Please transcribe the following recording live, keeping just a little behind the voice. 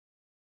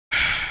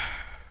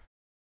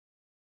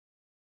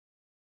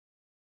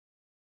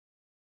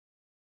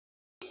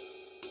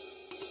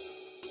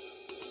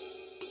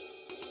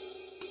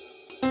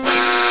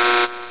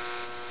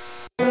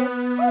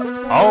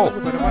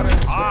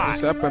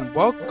What's up and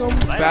welcome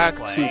back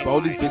to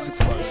Baldi's Basics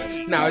Plus.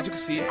 Now, as you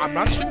can see, I'm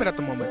not streaming at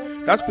the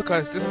moment. That's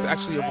because this is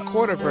actually a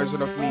recorded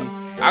version of me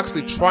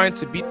actually trying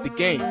to beat the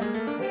game.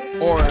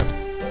 Or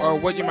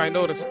what you might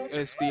notice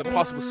is the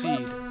impossible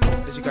seed,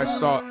 as you guys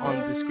saw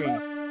on the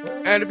screen.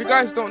 And if you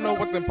guys don't know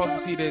what the impossible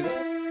seed is,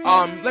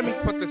 let me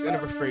put this in a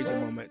rephrasing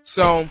moment.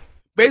 So,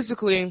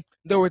 basically,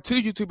 there were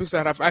two YouTubers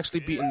that have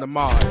actually beaten the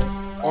mod,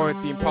 or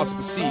the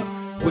impossible seed,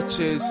 which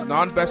is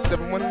Non-Best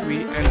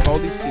 713 and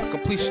Baldi Seed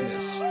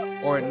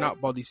Completionist, or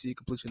not Baldi Seed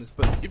Completionist,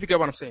 but if you get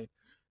what I'm saying.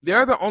 They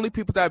are the only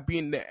people that have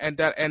beaten it,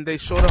 and they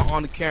showed it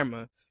on the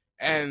camera.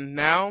 And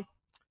now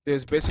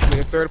there's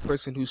basically a third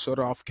person who showed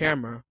it off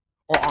camera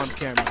or on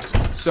camera.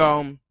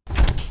 So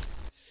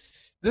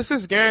this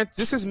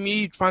is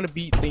me trying to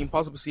beat the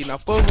impossible seed. Now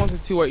floors 1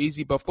 and 2 are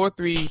easy, but floor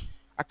 3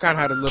 I kind of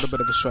had a little bit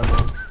of a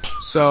struggle.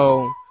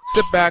 So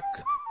sit back,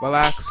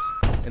 relax,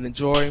 and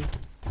enjoy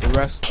the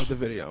rest of the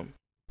video.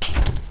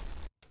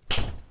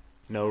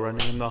 No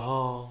running in the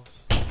halls.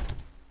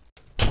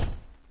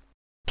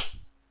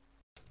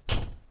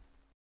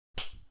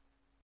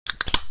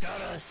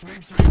 Gotta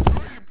sweep, sweep,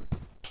 sweep.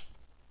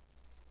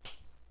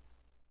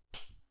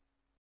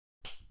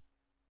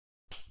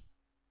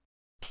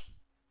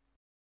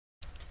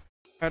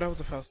 That was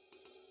a fast.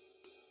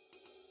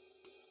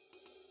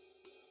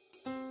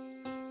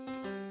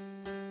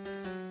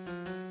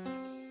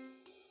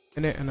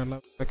 Minute and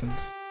 11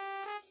 seconds.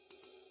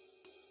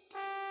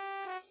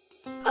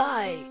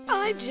 Hi,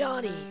 I'm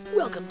Johnny.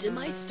 Welcome to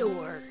my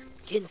store.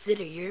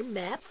 Consider your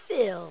map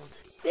filled.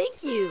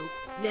 Thank you.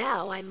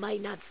 Now I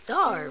might not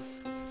starve.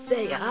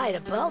 Say hi to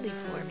Baldi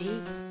for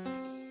me.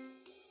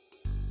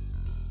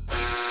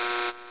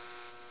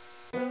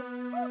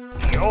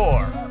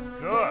 You're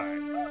good.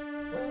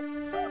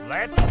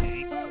 Let's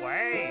keep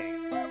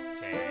playing.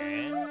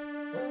 10, 9,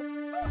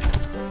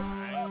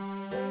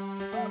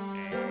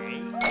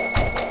 8,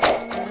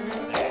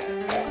 7, 6,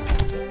 5,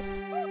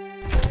 4,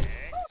 3,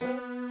 2, 1.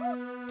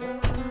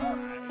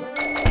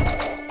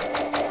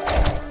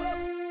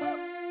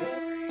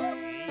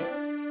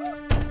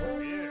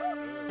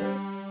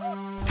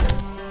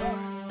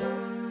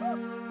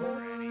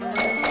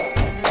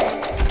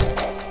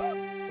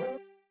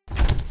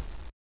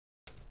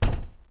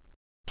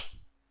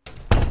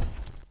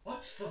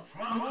 What's the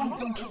problem?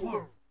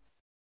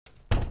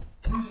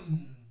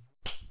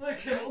 I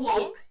can't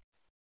look.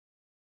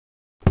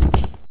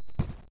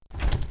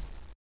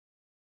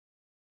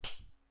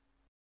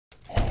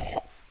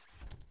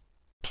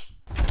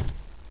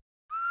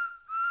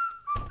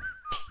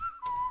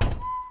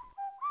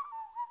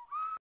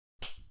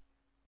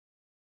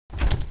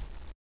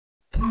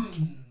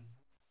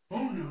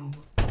 Oh no.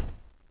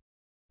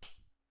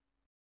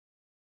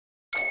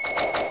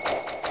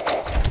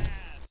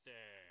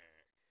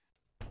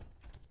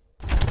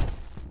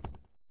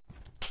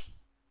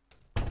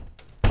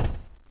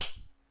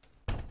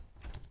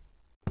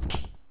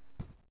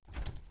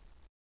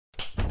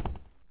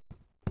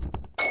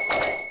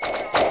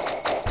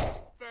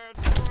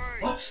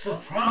 What's the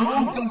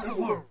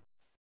problem?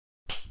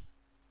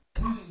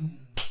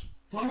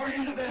 Sorry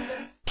in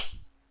advance.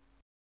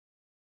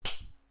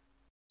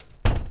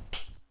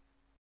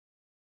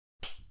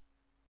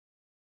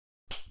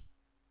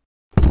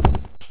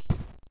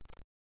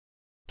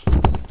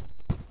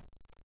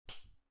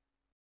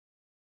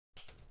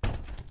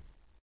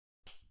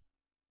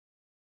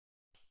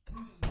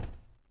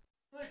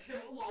 I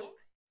can't look.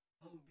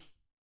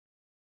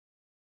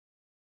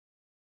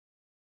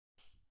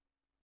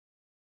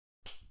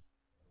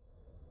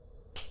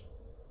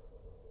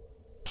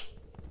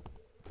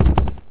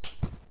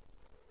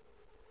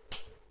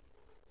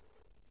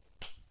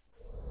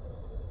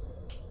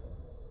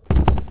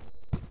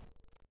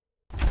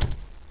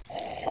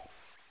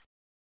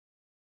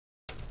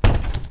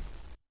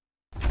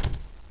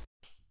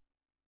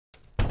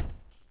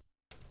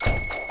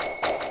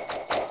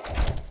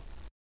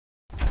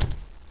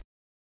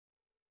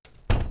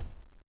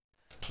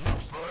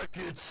 Looks like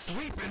it's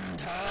sweeping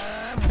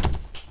time.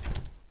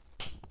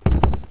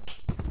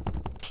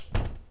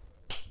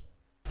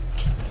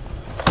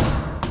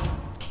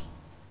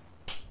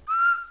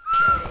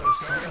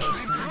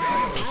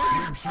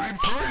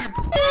 Sweep.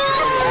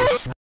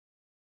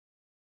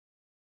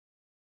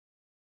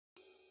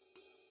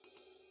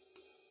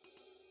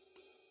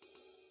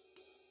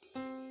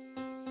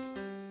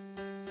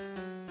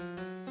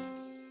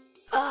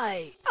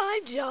 Hi,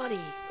 I'm Johnny.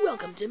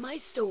 Welcome to my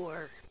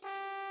store.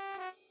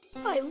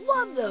 I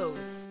love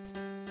those.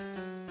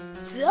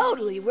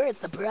 Totally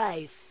worth the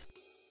price.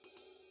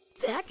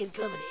 That can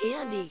come in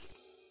handy.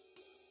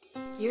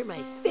 You're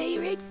my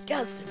favorite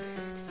customer.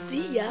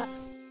 See ya.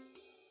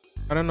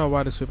 I don't know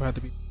why the sweep had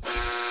to be.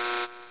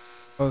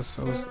 I was.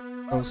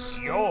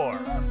 You're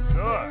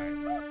good.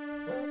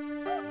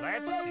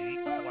 Let's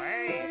keep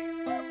playing.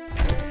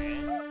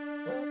 10, 9,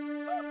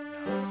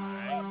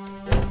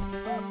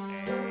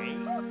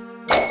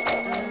 8, 7,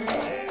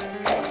 6,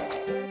 5,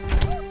 4,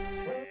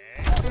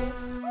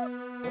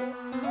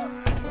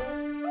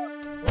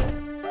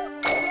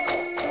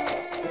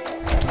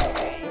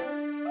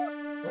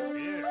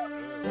 3,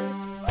 2,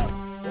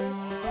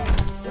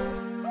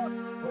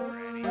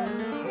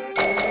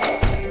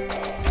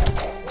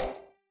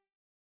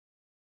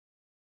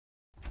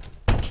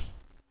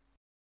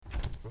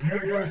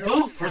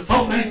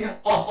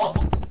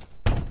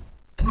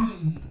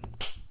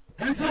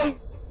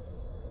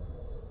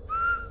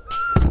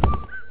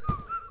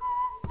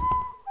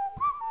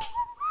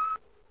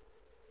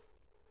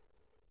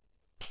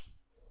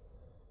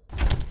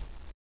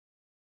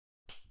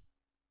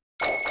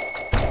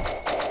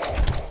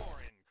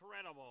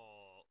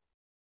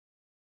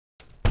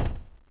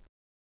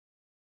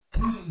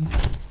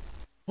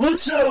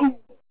 Watch out!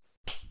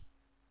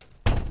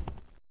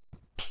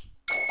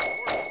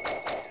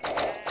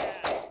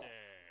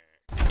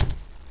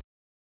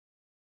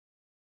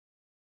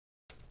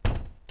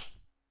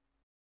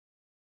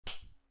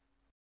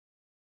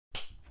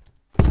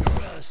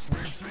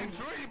 Sweep, sweep,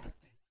 sweep!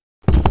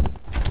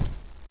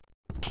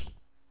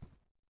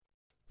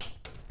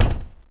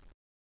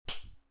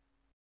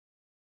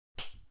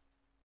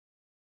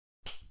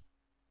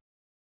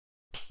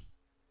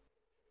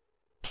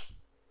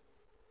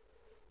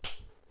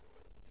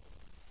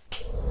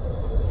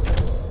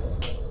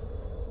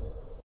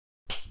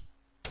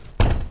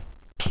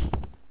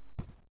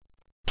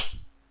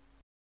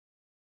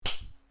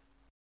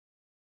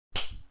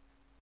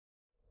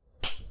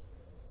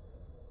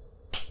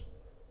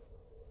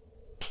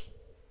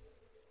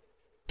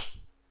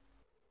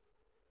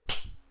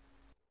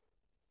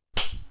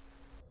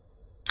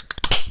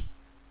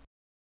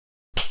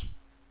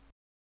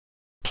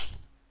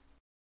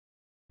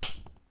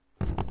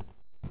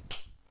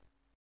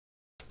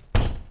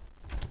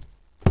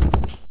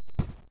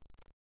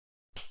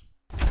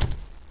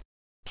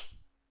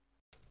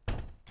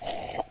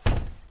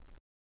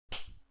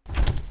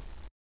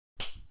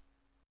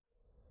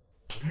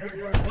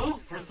 You're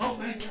built for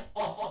something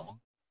awesome.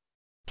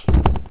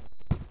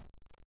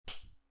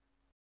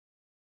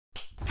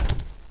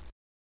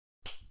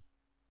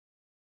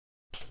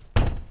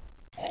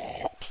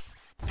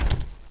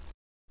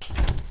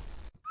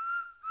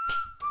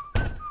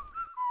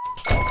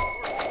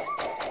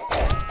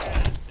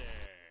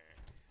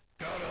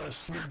 Gotta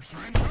sweep,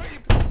 sweep,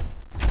 sweep!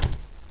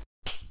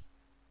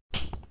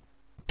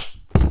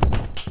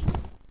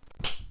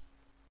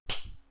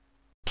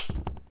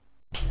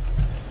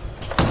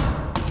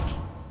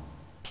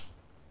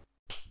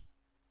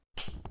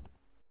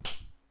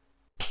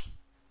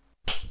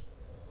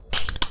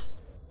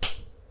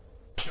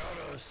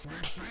 Gotta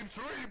sweep, sweep,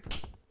 sweep!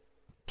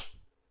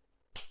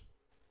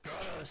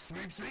 Gotta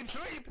sweep, sweep,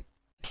 sweep!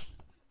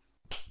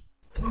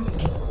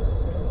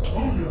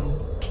 Oh no!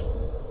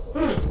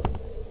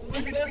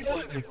 Look at that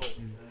lightning bolt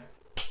in there.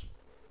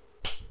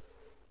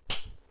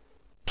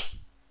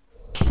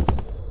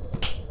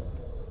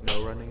 No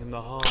running in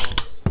the hall.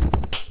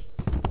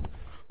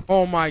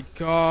 Oh my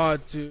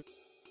god, dude.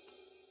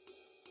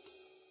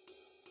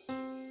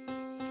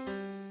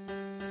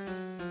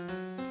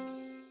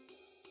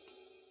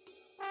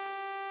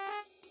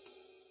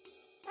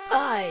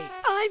 Hi,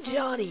 I'm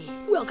Johnny.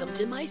 Welcome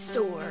to my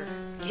store.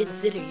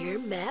 Consider your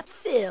map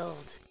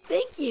filled.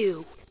 Thank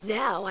you.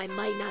 Now I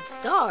might not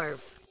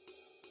starve.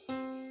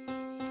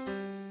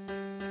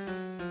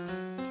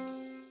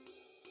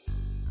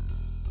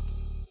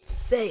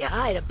 Say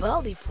hi to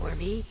Baldi for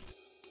me.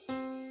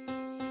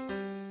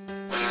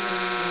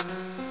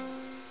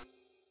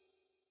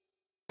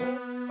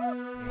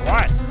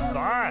 What?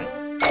 Fun!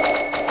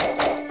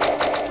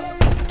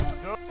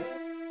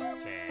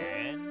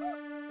 10,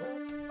 9,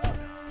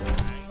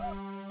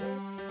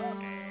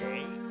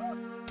 8,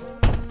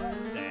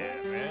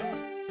 7,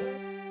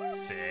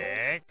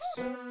 6,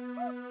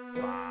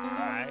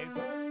 5,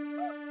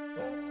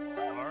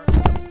 4,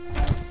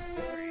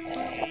 3,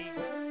 2,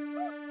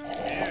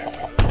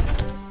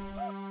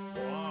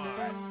 1.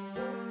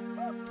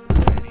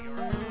 Ready or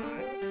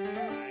not,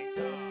 here I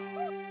come.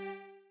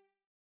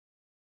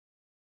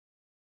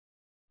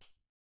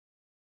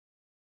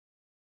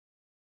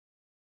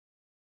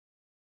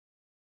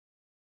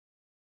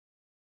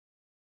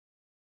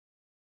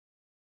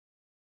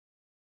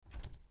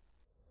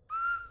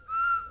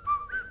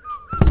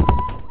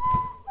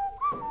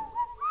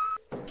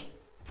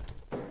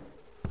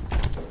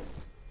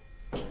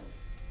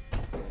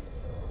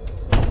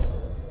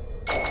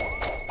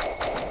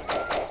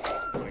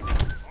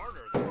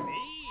 Harder than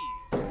me.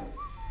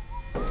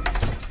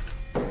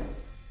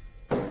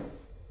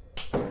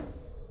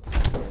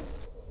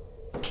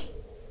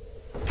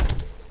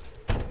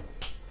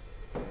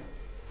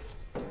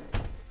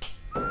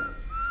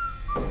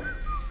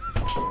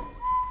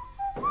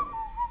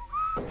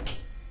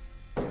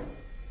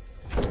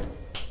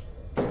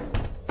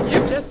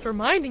 Just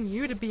reminding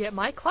you to be at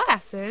my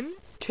class in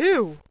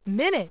 2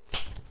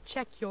 minutes.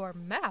 Check your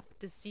map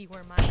to see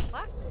where my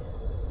class is.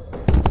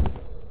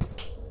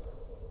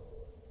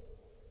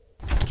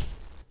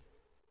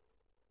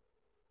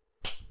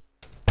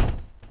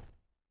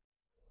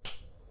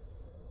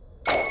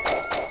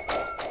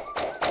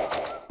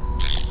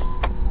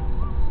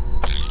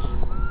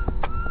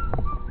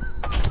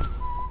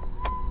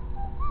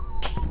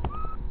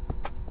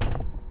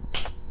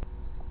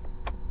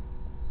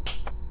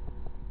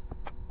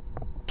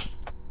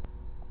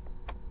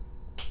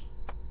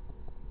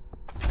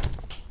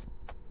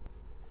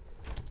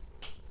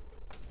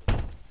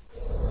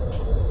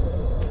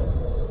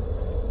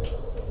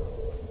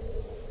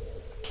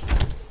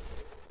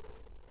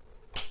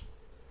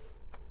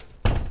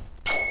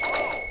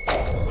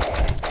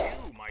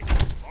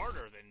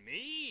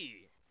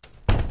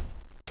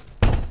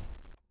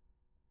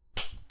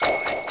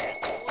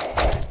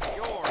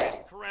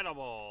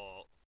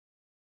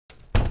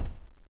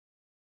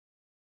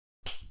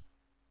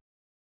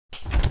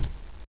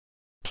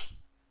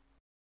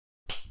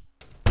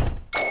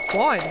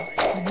 1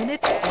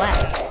 minute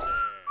left.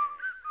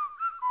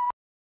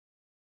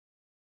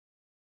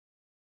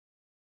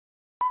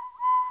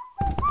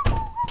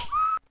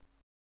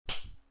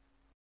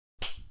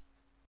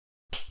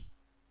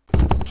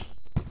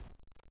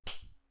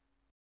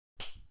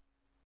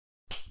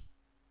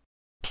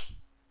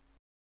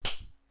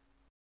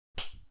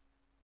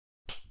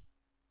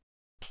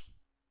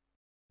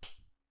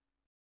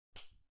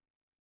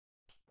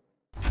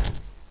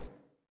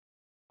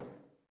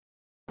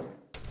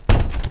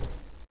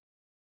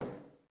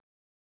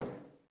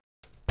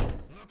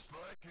 Looks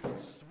like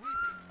it's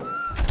sweeping.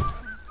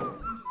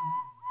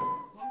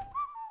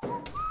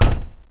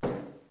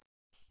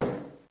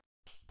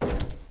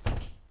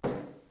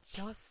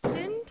 Just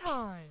in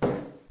time.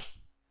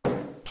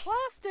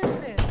 Class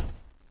dismissed.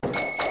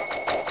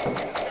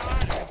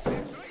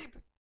 Sweep.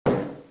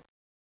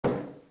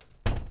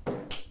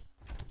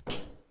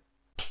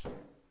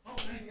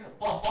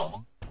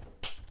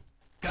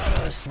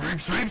 Gotta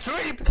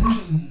sweep.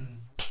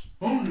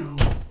 Oh no.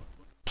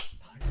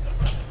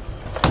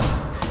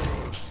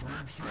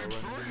 Sweep.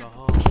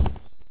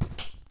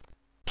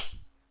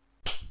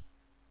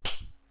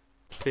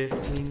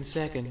 15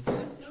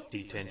 seconds.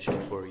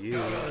 Detention for you.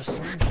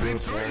 Your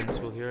parents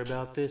will hear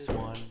about this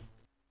one.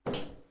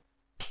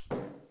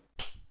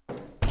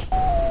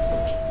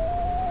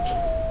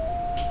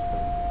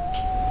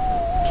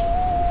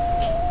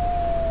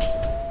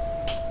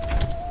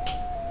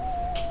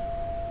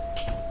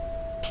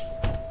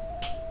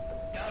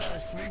 Gotta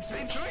sweep.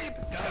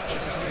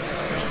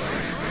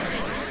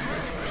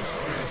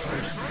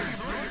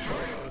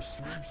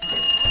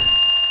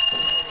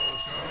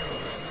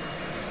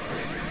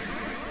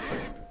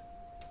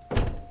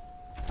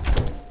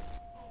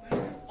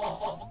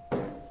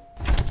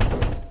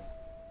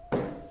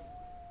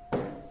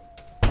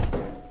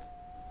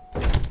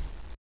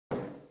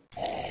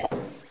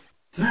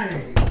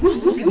 Hey,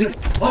 look at this.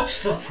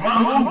 What's the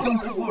problem?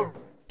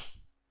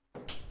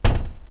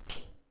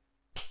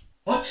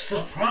 What's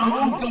the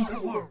problem? No one in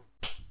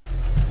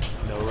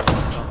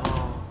the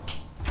hall.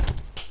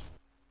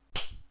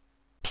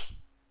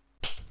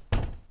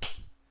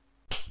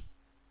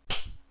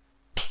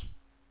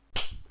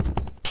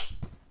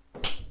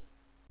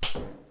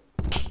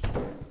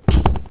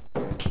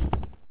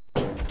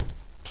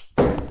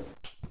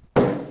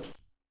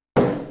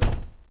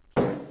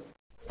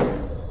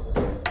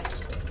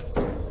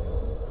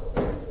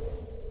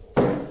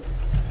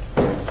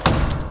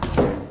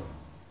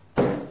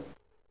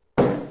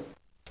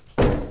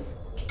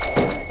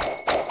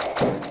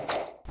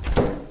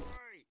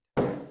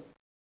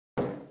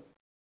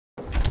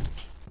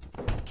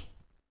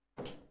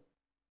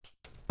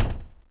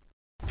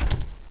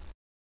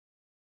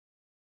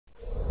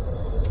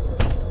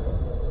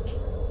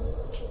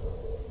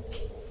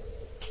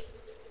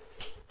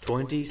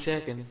 "20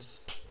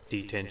 seconds.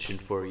 Detention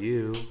for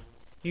you.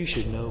 You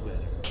should know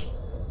better."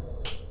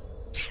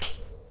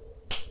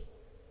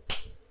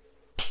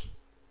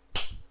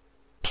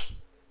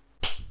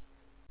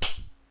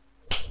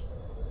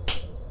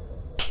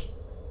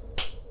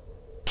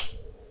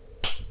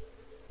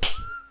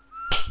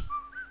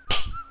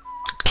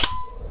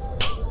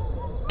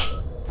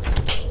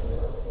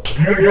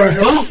 Prepare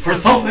yourself for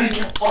something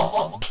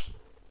awesome.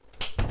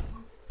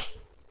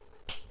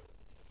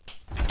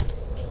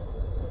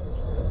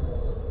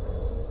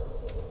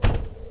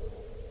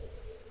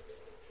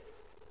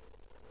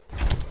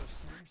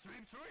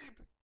 Sweep.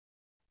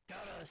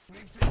 Gotta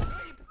sweep.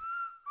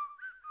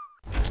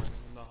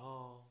 In the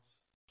halls.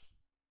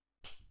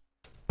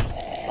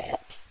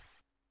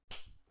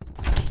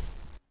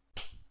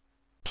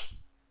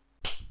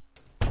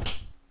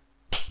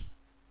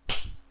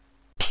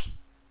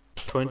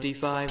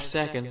 "25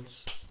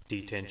 seconds.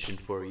 Detention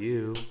for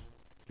you.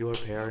 Your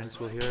parents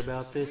will hear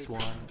about this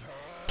one.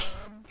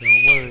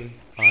 Don't worry,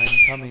 I'm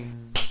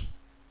coming."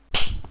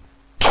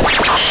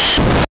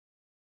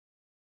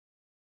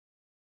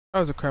 That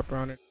was a crap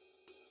around it.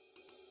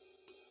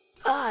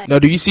 I Now,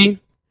 do you see?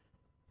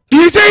 Do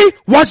you see?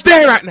 Watch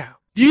there right now.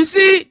 Do you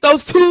see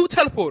those two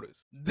teleporters?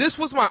 This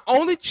was my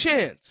only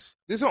chance.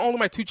 These are only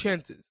my two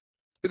chances.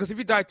 Because if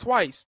you die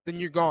twice, then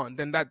you're gone.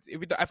 Then that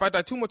if I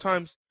die two more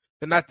times,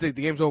 then that's it.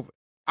 The game's over.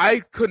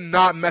 I could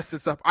not mess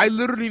this up. I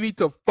literally need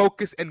to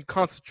focus and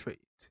concentrate.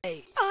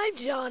 Hey, I'm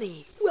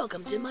Johnny.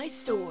 Welcome to my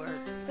store.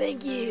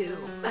 Thank you.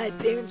 My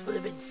parents would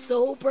have been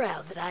so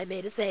proud that I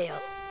made a sale.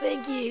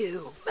 Thank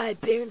you. My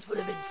parents would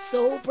have been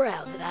so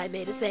proud that I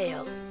made a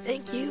sale.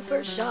 Thank you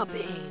for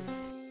shopping.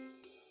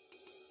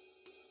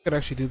 Could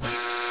actually do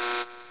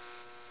that.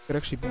 Could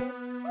actually be.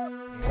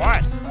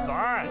 What?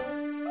 Fun.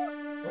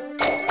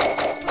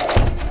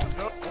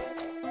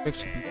 Could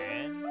actually be.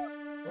 10,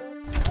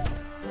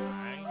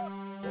 9,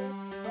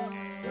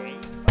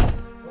 8,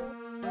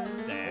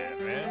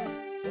 7,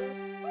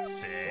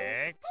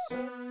 6,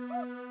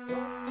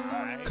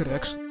 5, Could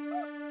actually.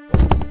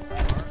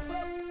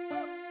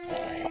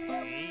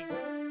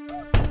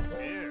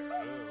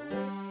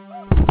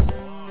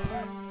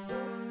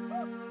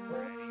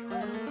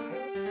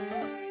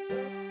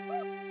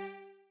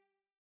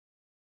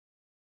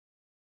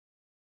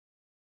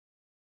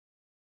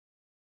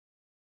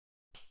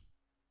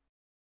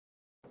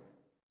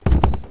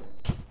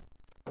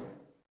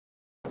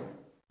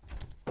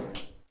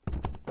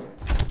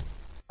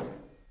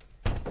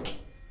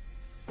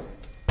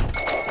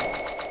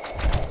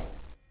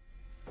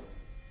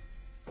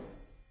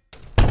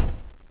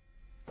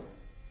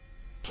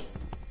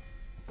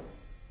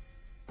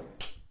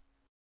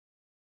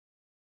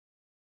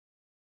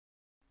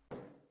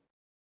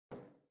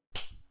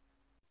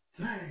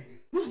 Hey,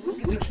 look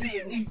at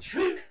the neat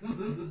trick.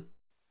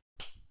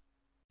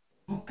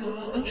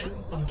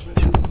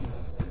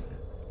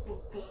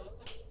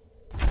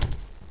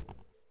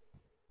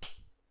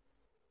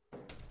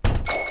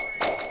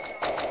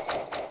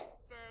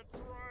 That's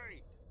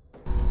right.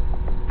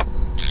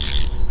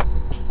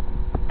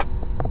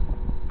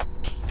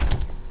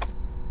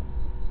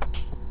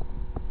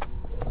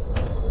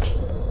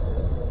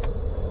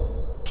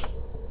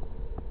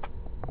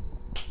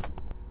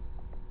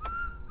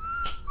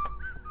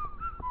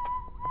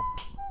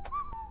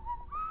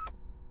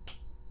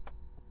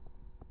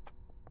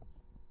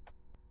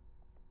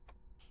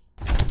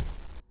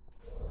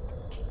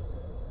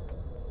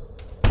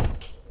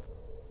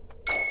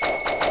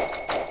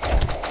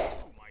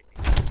 You might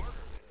be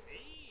smarter than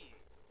me.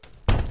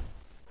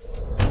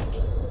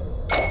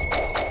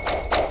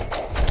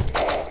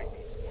 You might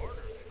be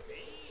smarter than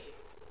me.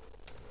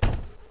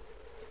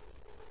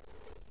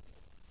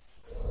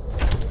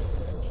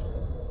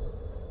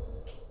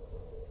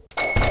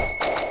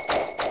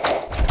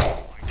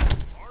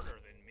 Smarter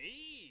than me.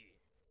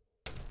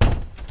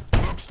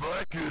 Looks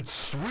like it's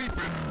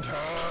sweeping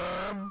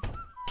time.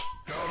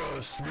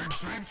 Gotta sweep,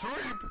 sweep,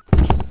 sweep.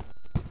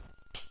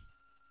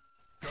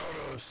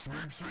 Gotta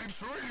sweep, sweep,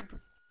 sweep.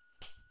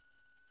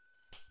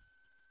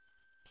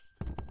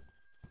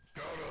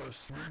 Gotta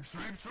sweep,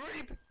 sweep, sweep. Gotta sweep, sweep, sweep.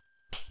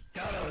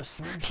 Gotta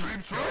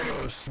sweep,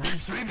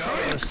 sweep,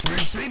 gotta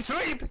sweep, sweep,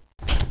 sweep.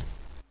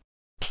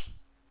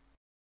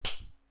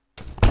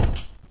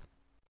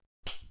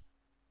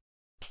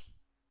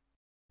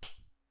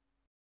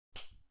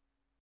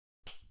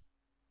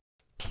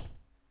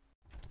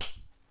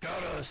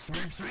 Gotta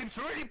sweep, sweep,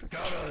 sweep.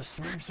 Gotta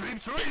sweep, sweep,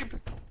 sweep.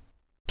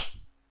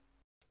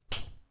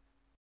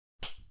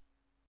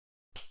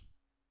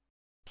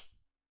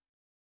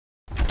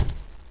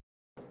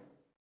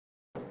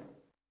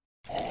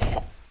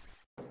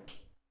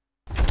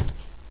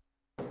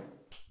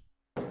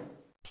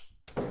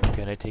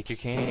 Gonna take your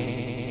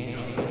cane.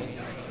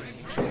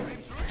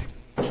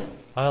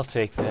 I'll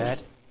take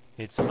that.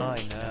 It's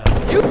mine now.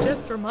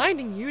 Just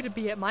reminding you to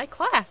be at my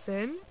class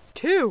in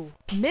 2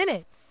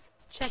 minutes.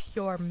 Check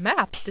your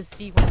map to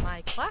see where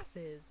my class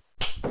is.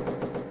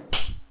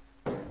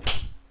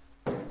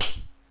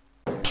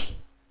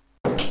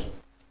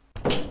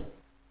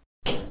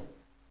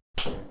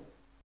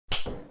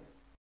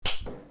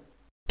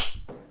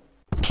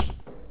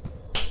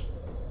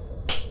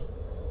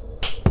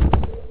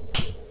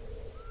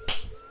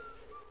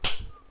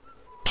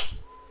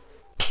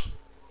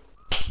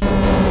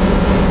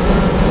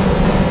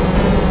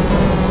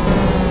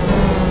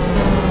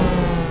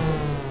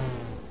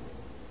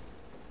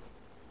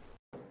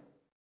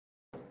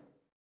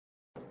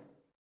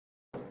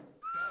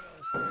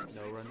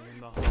 No running in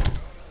the hall.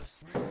 Gotta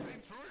sweep,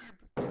 sweep, sweep.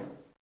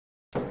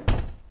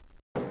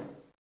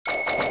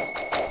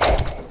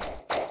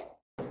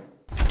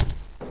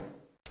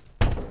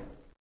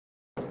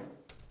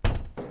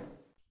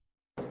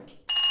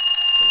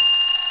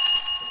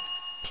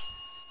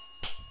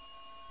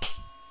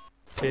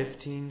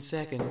 15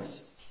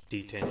 seconds.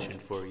 Detention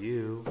for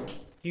you.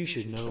 You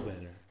should know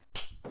better.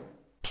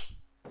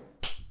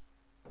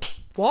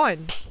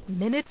 1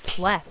 minute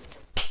left.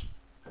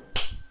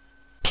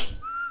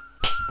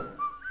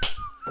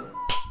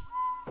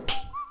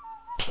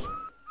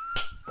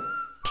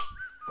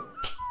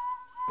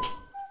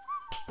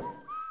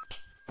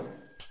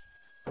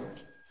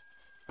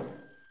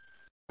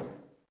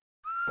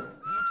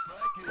 Looks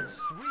like it's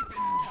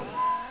sweeping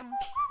time.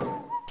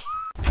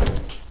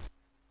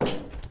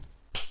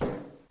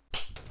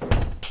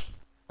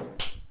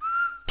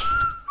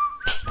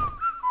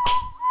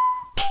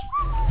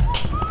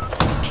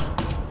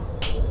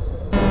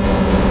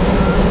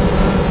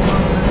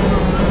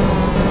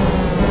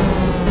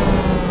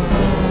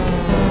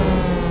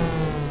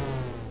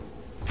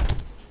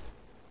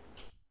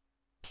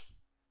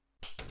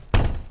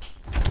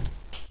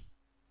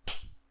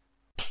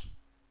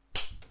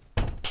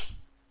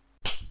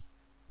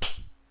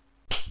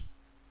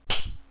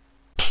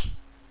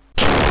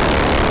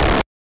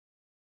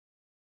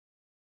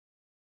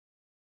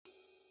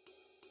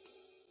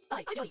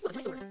 Hi, I'm Johnny.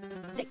 Welcome to my store.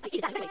 Thanks, I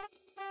ate that in that place.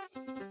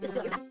 This is good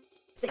on your map.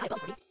 Say hi,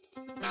 Baldi, for me.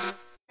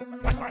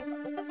 What?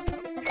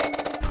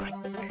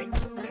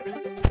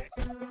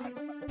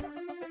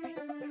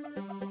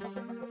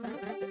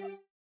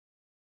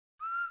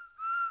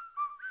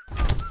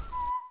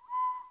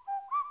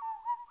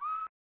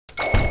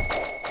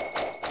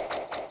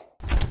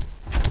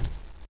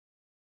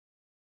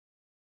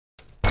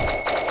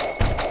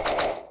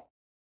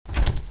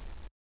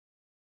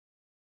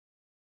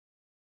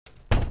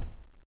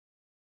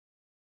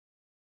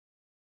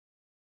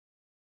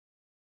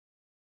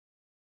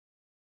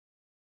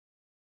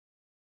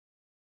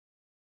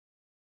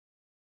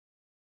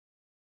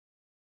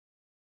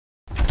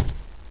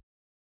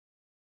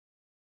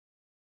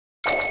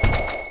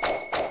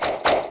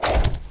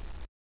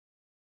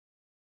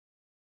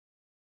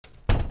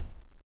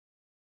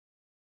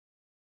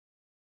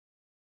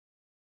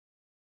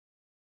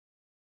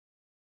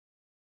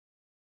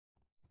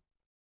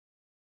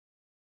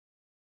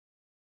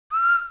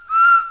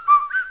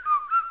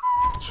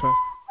 Trust.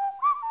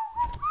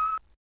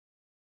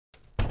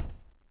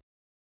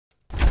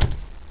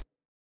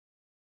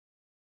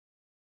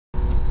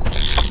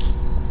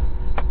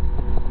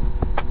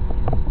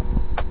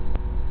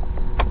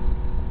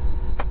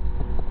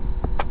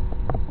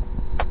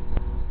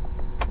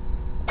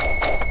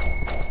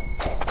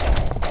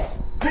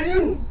 Hey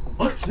you!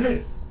 Watch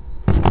this!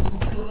 Let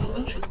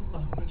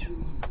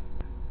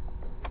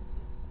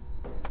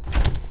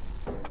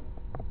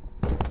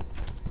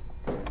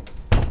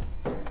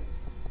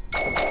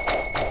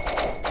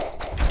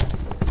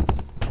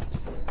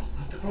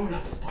the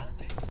grown-ups spot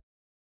things.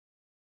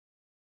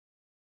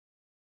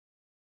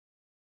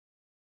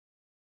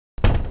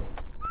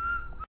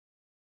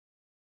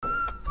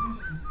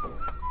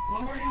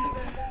 Lower in the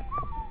bed.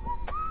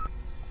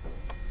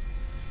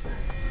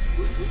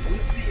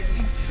 What's the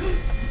ending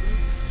truth?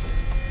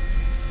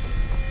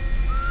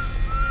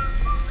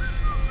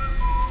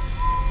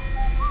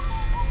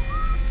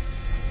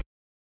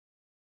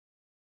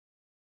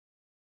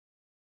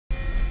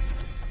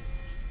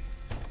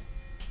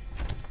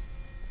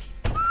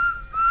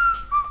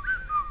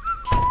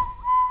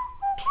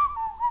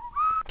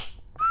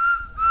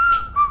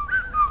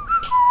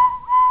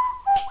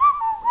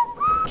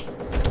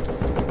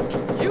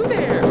 You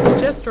there!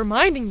 Just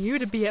reminding you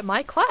to be at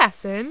my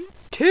class in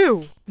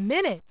 2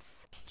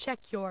 minutes.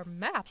 Check your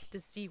map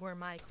to see where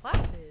my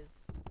class is.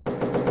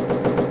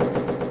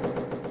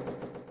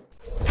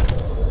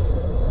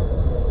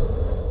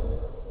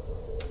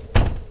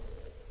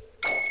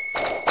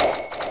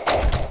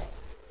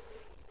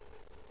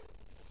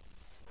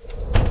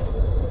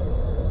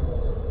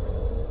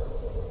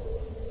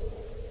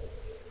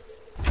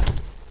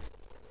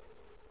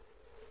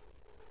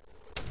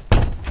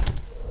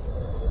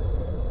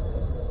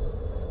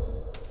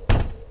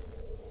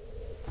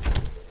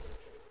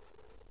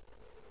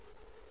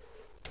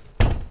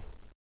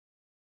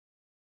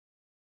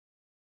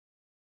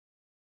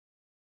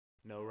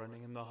 No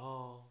running in the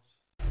halls.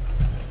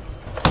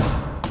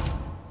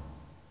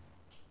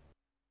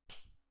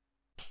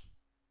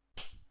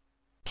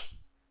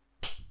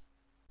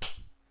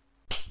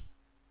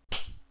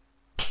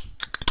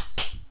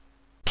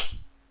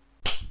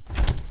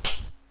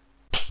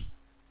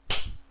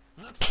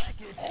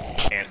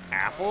 'An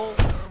apple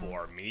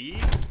for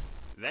me?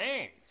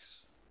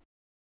 Thanks.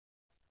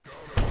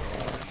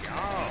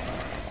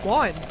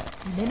 1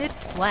 minute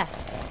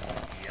left.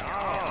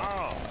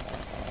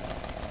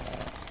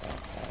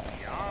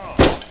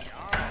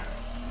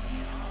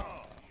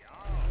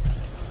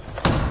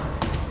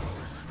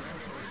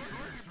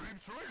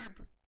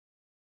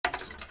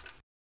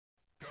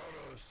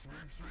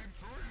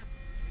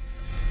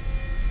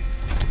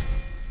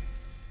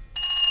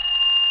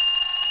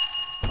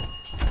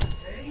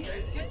 Hey, you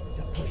guys get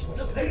to push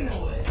the pain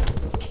away.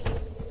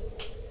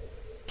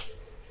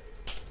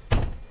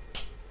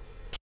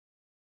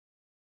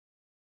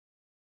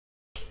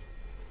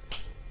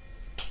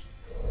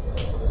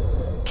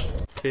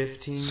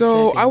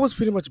 So I was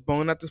pretty much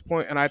boned at this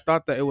point, and I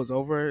thought that it was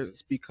over.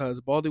 It's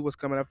because Baldi was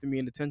coming after me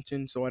in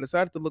detention. So I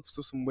decided to look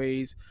for some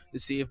ways to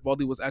see if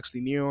Baldi was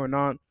actually near or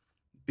not.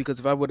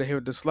 Because if I would have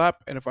heard the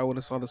slap, and if I would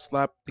have saw the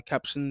slap, the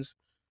captions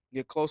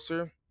get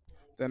closer,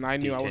 then I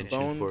knew I was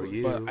Detention for boned.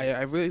 you. But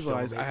I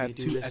realized Don't I make me had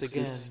do 2 this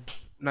exits, again.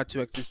 not 2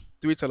 exits,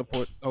 2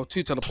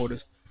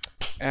 teleporters,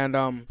 and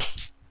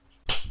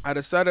I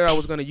decided I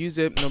was gonna use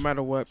it no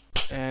matter what,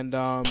 and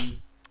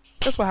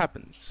that's what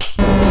happens.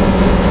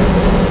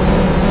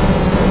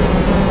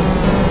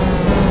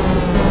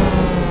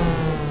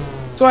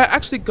 So I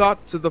actually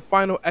got to the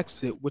final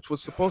exit, which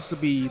was supposed to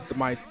be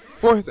my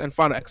 4th and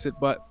final exit,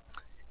 but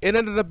it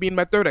ended up being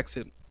my 3rd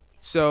exit.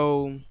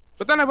 So,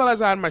 but then I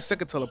realized I had my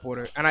 2nd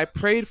teleporter, and I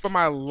prayed for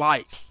my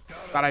life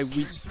that I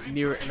reached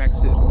near an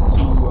exit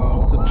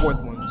to the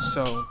 4th one.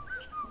 So,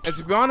 and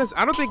to be honest,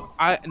 I don't think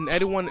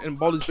anyone in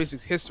Baldi's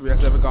Basics history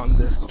has ever gotten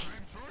this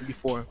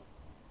before.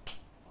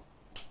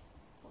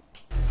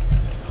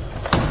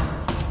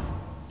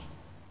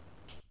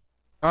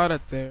 Got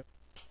it there.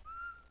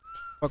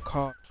 A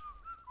car.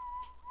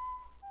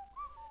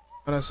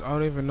 Honest, I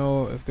don't even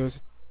know if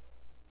there's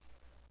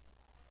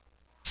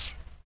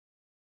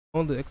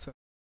only except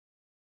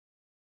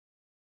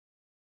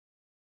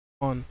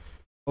on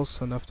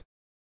close enough to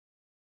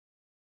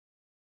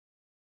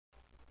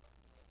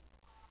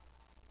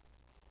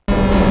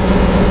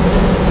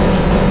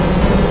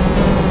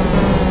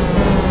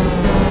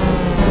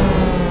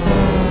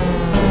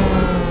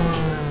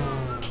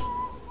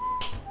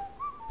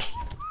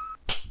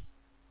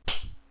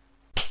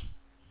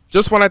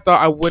just when I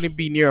thought I wouldn't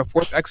be near a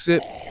 4th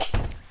exit,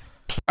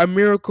 a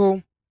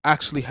miracle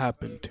actually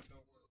happened.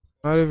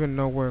 Not even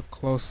nowhere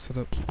close to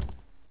the.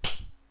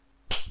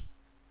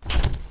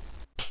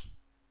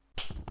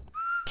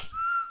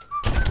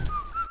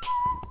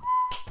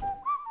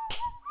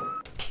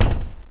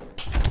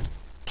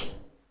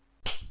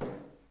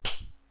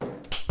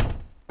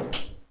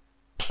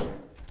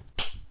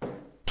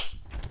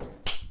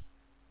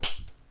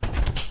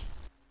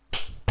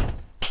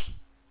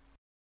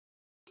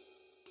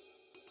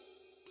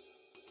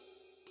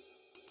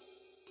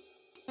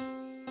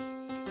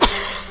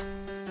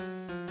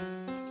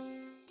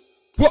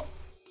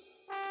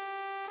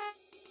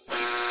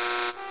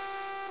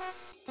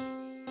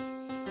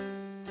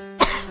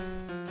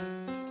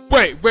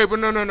 Wait, no,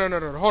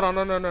 hold on,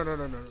 no.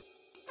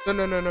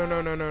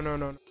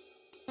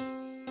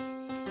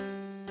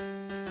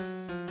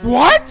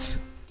 What?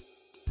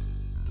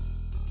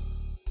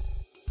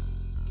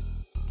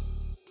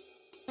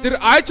 Did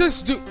I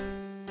just do?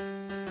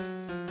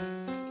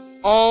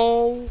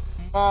 Oh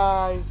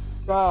my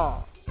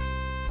god.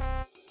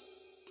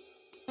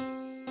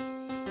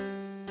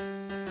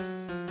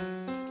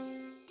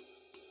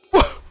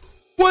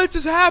 What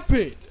just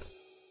happened?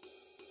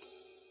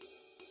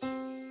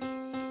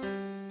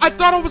 I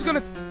thought I was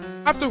gonna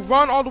have to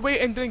run all the way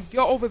and then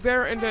go over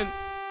there and then,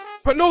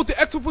 but no, the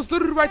exit was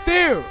literally right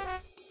there.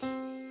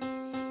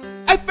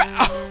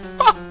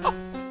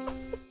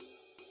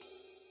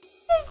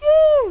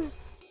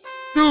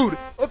 Dude,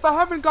 if I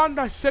haven't gotten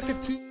that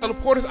second two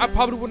teleporters, I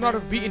probably would not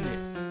have beaten it.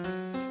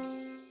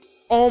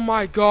 Oh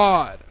my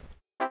god.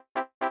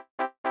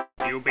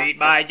 You beat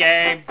my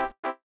game.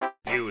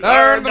 You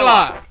Learned a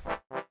lot.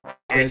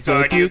 It's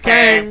good you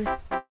came,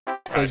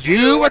 cause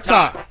you were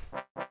taught.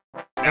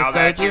 Now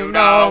that you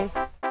know,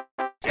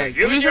 just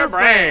use your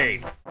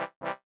brain.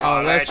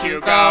 I'll let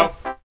you go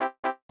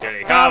till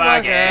you come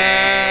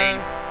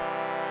again.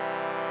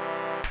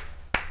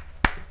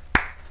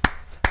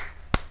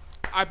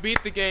 I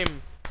beat the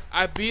game.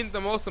 I beat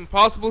the most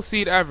impossible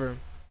seed ever.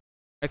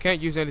 I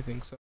can't use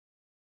anything, so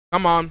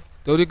come on,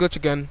 do the glitch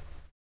again.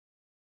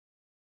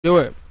 Do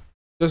it.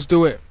 Just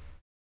do it.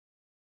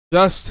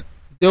 Just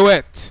do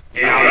it.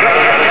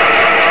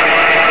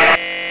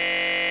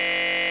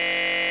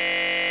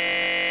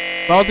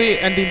 Baldi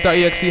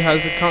ending.exe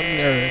has accounting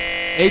errors.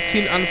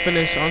 18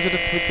 unfinished,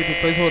 150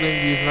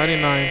 placeholder views,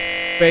 99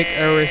 fake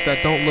errors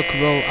that don't look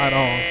real at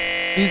all.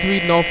 Please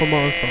read no for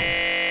more info.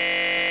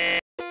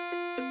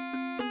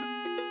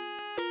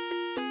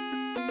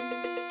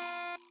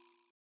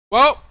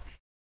 Well,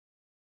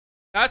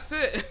 that's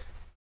it.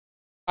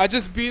 I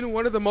just beat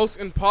one of the most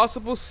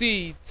impossible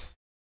seeds.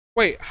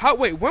 Wait,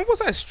 when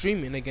was I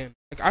streaming again?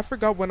 Like, I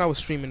forgot when I was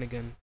streaming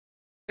again.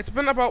 It's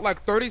been about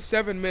like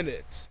 37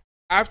 minutes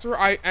after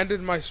I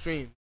ended my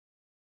stream.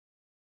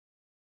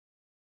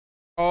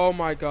 Oh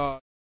my god.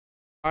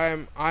 I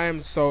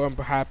am so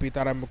happy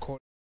that I'm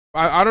recording.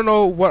 I don't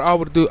know what I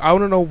would do. I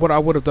don't know what I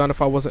would have done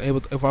if I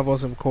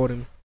wasn't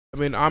recording. I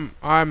mean,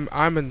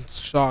 I'm in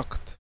shock.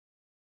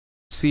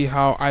 See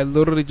how I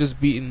literally just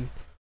beaten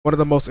one of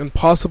the most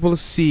impossible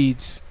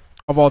seeds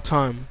of all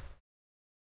time.